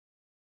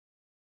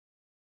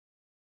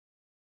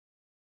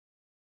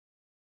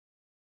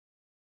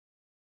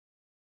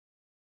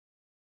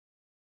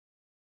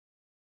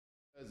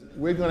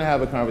we're going to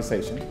have a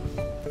conversation,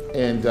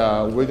 and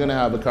we're going to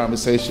have a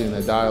conversation,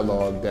 a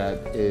dialogue that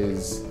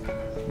is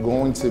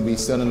going to be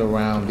centered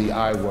around the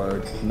I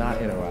word, not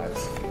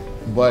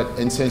Interise, but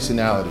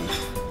intentionality.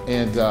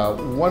 And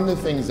one of the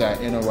things that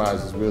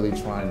Interise is really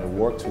trying to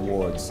work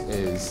towards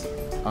is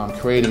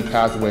creating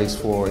pathways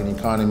for an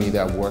economy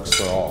that works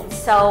for all.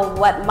 So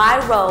what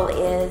my role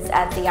is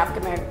at the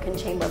African American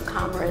Chamber of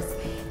Commerce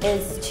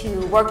is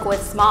to work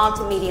with small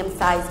to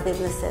medium-sized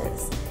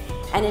businesses.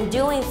 And in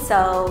doing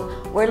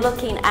so, we're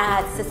looking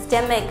at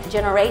systemic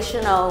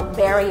generational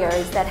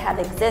barriers that have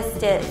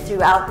existed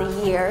throughout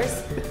the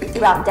years,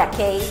 throughout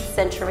decades,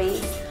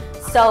 centuries.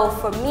 So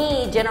for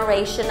me,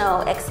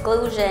 generational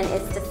exclusion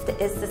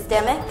is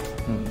systemic.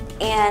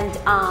 And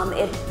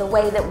the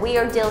way that we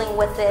are dealing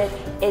with it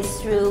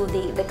is through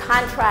the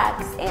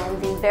contracts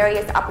and the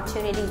various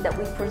opportunities that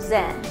we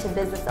present to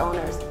business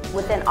owners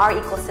within our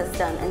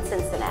ecosystem in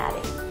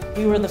Cincinnati.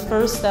 We were the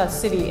first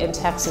city in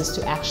Texas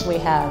to actually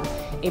have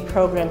a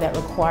program that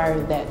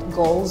required that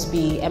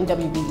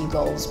MWBE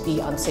goals be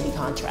on city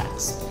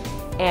contracts.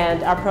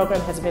 And our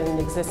program has been in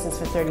existence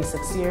for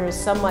 36 years.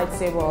 Some might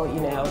say, well,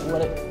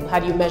 how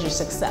do you measure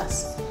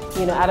success?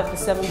 Out of the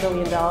 $7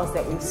 billion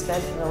that we've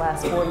spent in the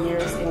last 4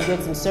 years in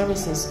goods and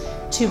services,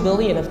 $2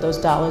 billion of those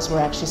dollars were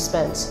actually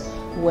spent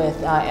with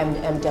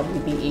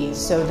MWBE.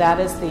 So that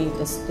is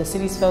the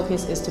city's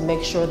focus, is to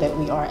make sure that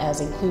we are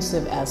as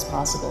inclusive as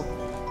possible.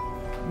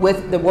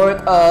 With the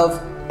work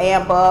of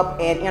AMP Up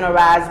and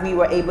Interise, we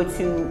were able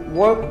to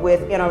work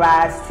with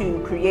Interise to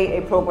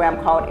create a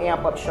program called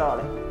AMP Up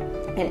Charlotte.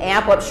 And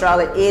AMP Up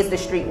Charlotte is the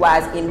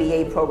streetwise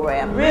MBA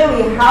program.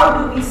 Really,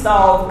 how do we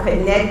solve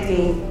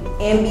connecting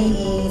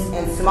MBEs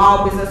and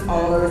small business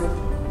owners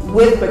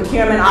with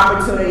procurement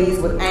opportunities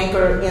with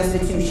anchor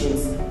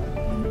institutions?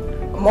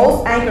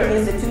 Most anchor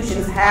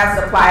institutions have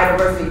supplier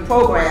diversity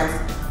programs,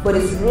 but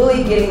it's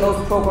really getting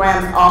those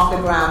programs off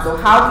the ground. So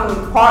how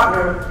can we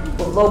partner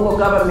with local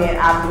government,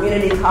 our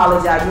community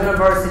college, our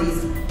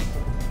universities?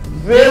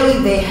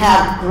 Really, they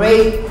have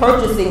great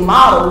purchasing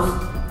models,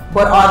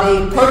 but are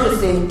they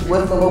purchasing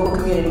with the local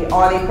community?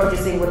 Are they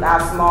purchasing with our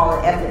small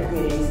and ethnic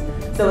communities?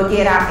 So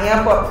again, our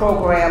AMP Up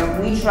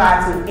program, we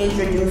try to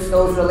introduce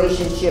those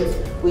relationships.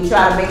 We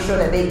try to make sure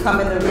that they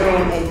come in the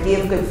room and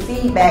give good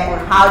feedback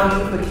on how do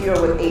you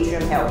procure with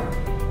Atrium Health.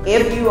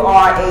 If you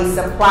are a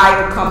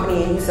supplier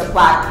company and you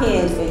supply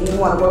pens and you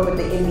want to work with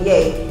the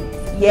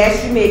NBA,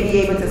 yes, you may be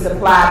able to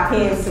supply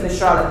pens to the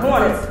Charlotte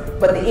Hornets,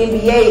 but the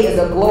NBA is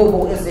a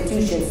global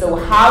institution. So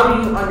how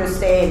do you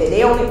understand that they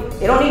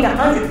don't need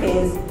 100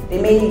 pens,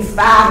 they may need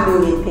 5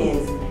 million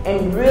pens,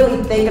 and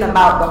really thinking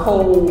about the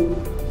whole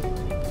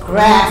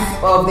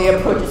grasp of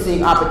their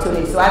purchasing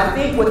opportunity. So I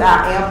think with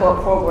our AMP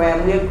Up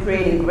program, we're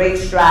creating great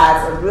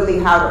strides of really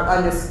how to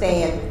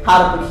understand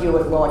how to procure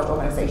with large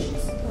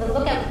organizations.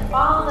 Look at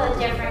all the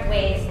different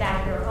ways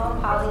that your own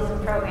policies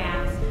and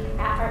programs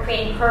are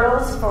creating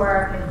hurdles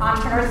for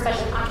entrepreneurs,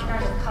 especially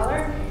entrepreneurs of color,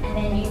 and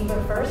then you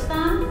reverse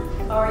them,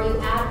 or you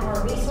add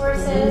more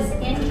resources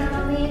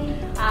internally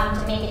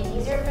to make it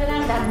easier for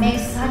them. That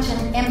makes such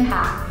an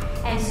impact.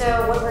 And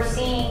so what we're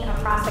seeing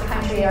across the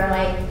country are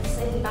like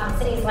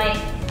cities like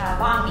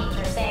Long Beach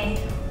are saying,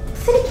 the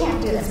city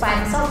can't do this by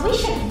themselves. We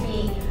shouldn't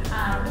be,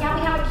 yeah,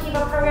 we have a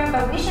Kiva program,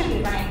 but we shouldn't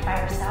be running it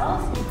by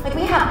ourselves. Like,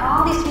 we have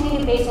all these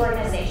community-based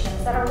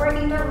organizations that are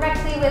working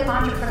directly with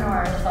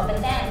entrepreneurs. But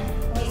then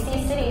when we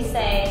see cities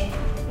say,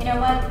 you know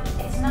what,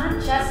 it's not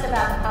just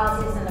about the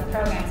policies and the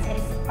programs,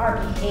 it's our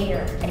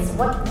behavior. It's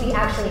what we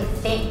actually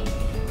think.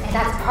 And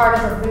that's part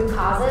of the root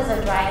causes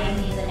of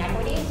driving these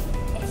inequities.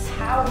 It's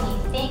how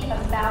we think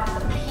about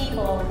the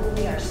people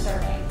who we are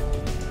serving.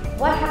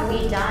 What have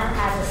we done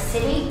as a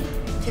city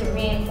to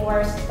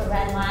reinforce the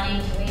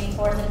redlining, to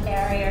reinforce the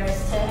barriers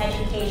to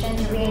education,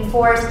 to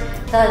reinforce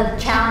the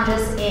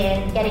challenges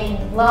in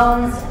getting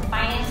loans and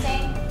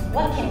financing?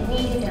 What can we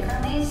do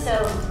differently?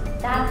 So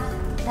that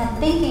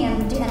thinking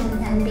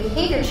and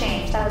behavior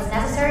change that was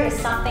necessary is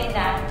something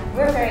that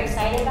we're very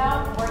excited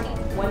about working.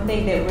 One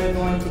thing that we're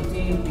going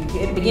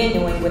to begin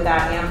doing with our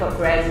AMP Up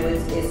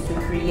graduates is to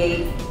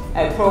create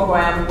a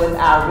program with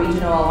our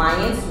regional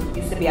alliance. It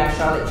used to be our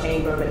Charlotte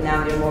Chamber, but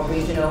now they're more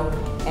regional.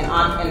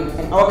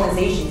 An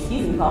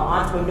organization, called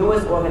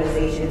Entrepreneurs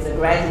Organization. It's a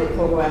graduate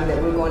program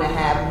that we're going to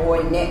have more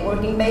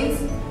networking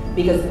based,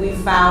 because we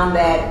found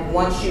that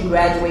once you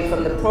graduate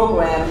from the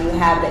program, you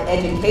have the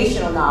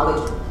educational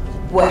knowledge.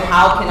 But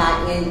how can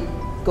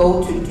I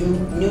go to do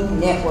new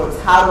networks?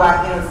 How do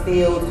I enter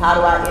fields? How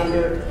do I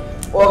enter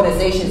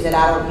organizations that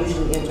I don't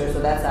usually enter?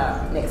 So that's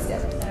our next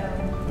step.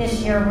 So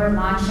this year we're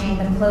launching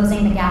the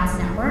Closing the Gaps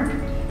Network.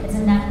 It's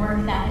a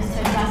network that is to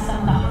address some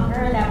of the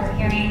hunger that we're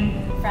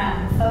hearing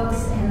from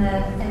folks in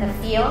the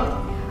field.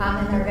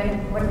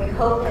 And what we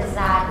hope is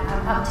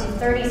that up to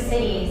 30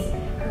 cities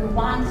who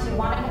want to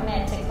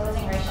commit to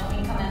closing racial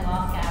income and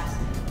wealth gaps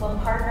will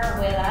partner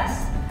with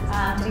us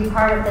to be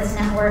part of this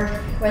network,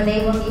 where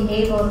they will be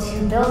able to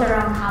build their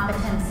own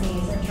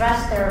competencies,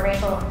 address their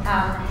racial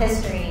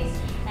histories,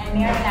 and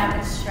marry that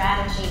with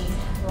strategies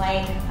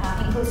like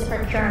inclusive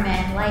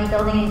procurement, like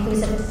building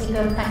inclusive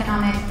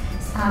economic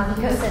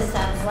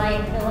ecosystems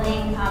like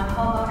building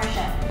home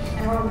ownership.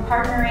 And we're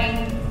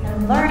partnering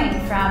and learning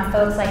from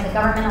folks like the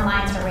Government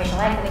Alliance for Racial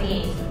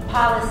Equity,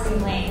 Policy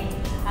Link,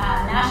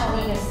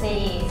 National League of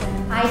Cities,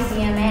 and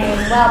ICMA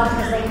as well,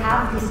 because they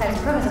have these types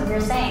of programs. As we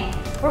were saying,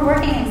 we're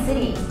working in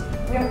cities,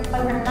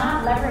 but we're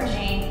not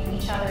leveraging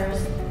each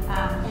other's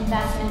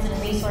investments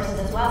and resources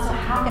as well. So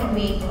how can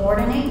we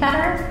coordinate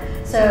better?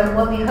 So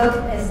what we hope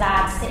is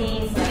that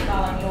cities like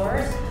all of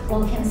yours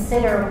will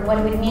consider what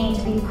it would mean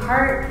to be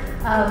part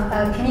of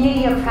a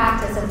community of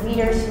practice of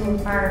leaders who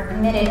are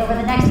committed over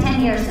the next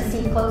 10 years to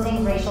see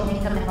closing racial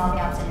income inequality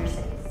gaps in your